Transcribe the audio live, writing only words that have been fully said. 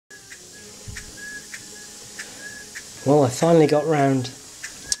Well, I finally got round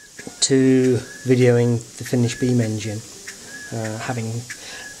to videoing the finished beam engine, having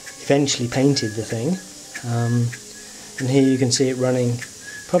eventually painted the thing, and here you can see it running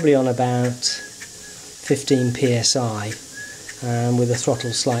probably on about 15 psi with the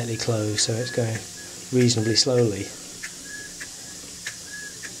throttle slightly closed, so it's going reasonably slowly.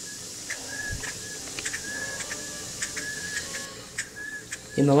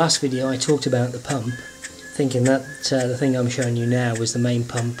 In the last video I talked about the pump, thinking that the thing I'm showing you now was the main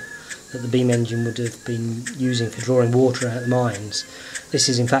pump that the beam engine would have been using for drawing water out of the mines. This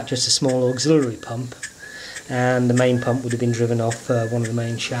is in fact just a small auxiliary pump, and the main pump would have been driven off one of the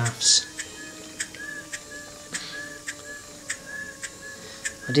main shafts.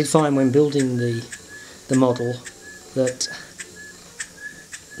 I did find when building the model that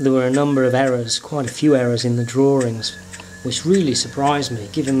there were a number of errors, quite a few errors in the drawings, which really surprised me,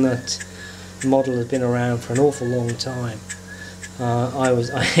 given that the model has been around for an awful long time.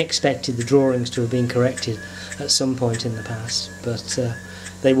 I expected the drawings to have been corrected at some point in the past, but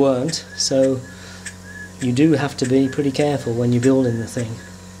they weren't, so you do have to be pretty careful when you're building the thing.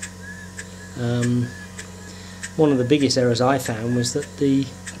 One of the biggest errors I found was that the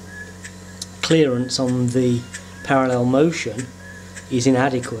clearance on the parallel motion is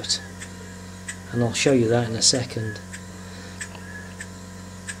inadequate, and I'll show you that in a second.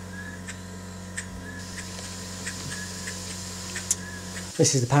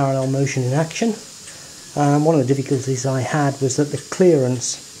 This is the parallel motion in action. One of the difficulties I had was that the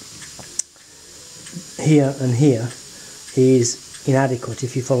clearance here and here is inadequate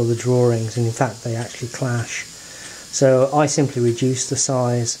if you follow the drawings, and in fact they actually clash. So I simply reduced the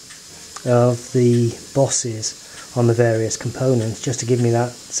size of the bosses on the various components just to give me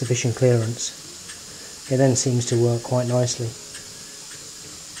that sufficient clearance. It then seems to work quite nicely.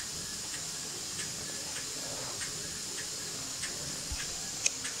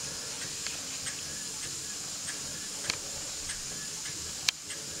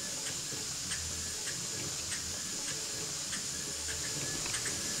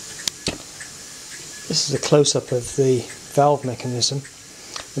 This is a close-up of the valve mechanism.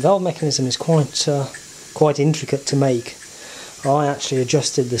 The valve mechanism is quite intricate to make. I actually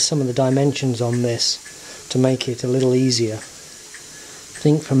adjusted some of the dimensions on this to make it a little easier. I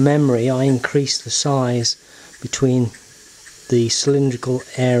think from memory I increased the size between the cylindrical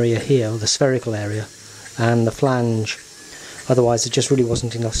area here, or the spherical area, and the flange. Otherwise there just really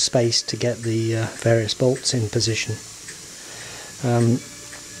wasn't enough space to get the various bolts in position.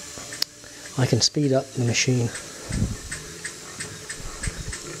 I can speed up the machine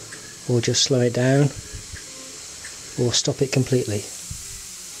or just slow it down or stop it completely.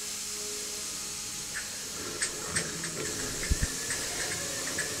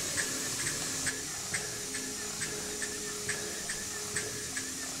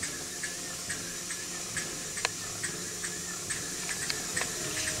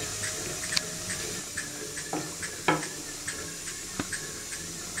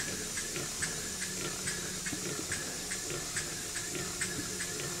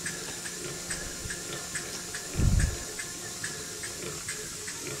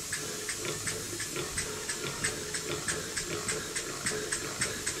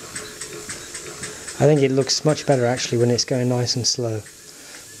 I think it looks much better actually when it's going nice and slow.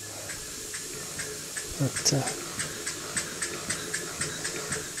 But,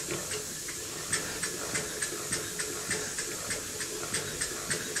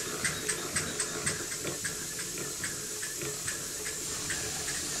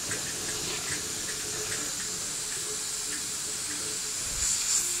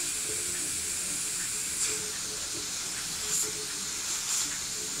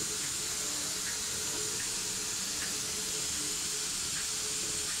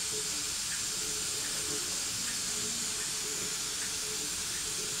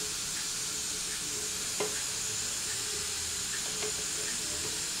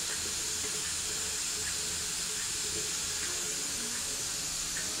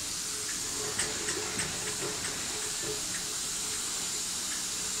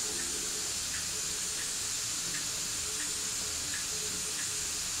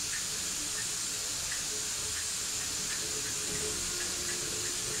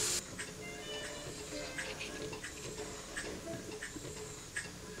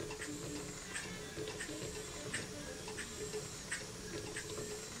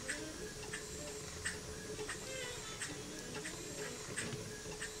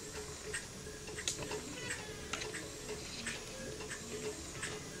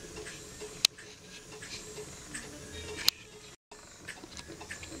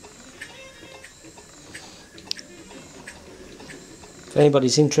 If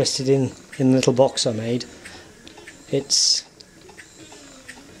anybody's interested in the little box I made, it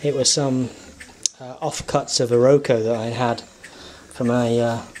was some offcuts of Iroko that I had from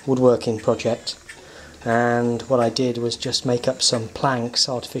a woodworking project, and what I did was just make up some planks,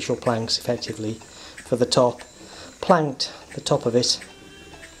 artificial planks effectively, for the top, planked the top of it,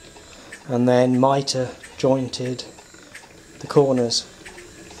 and then mitre jointed the corners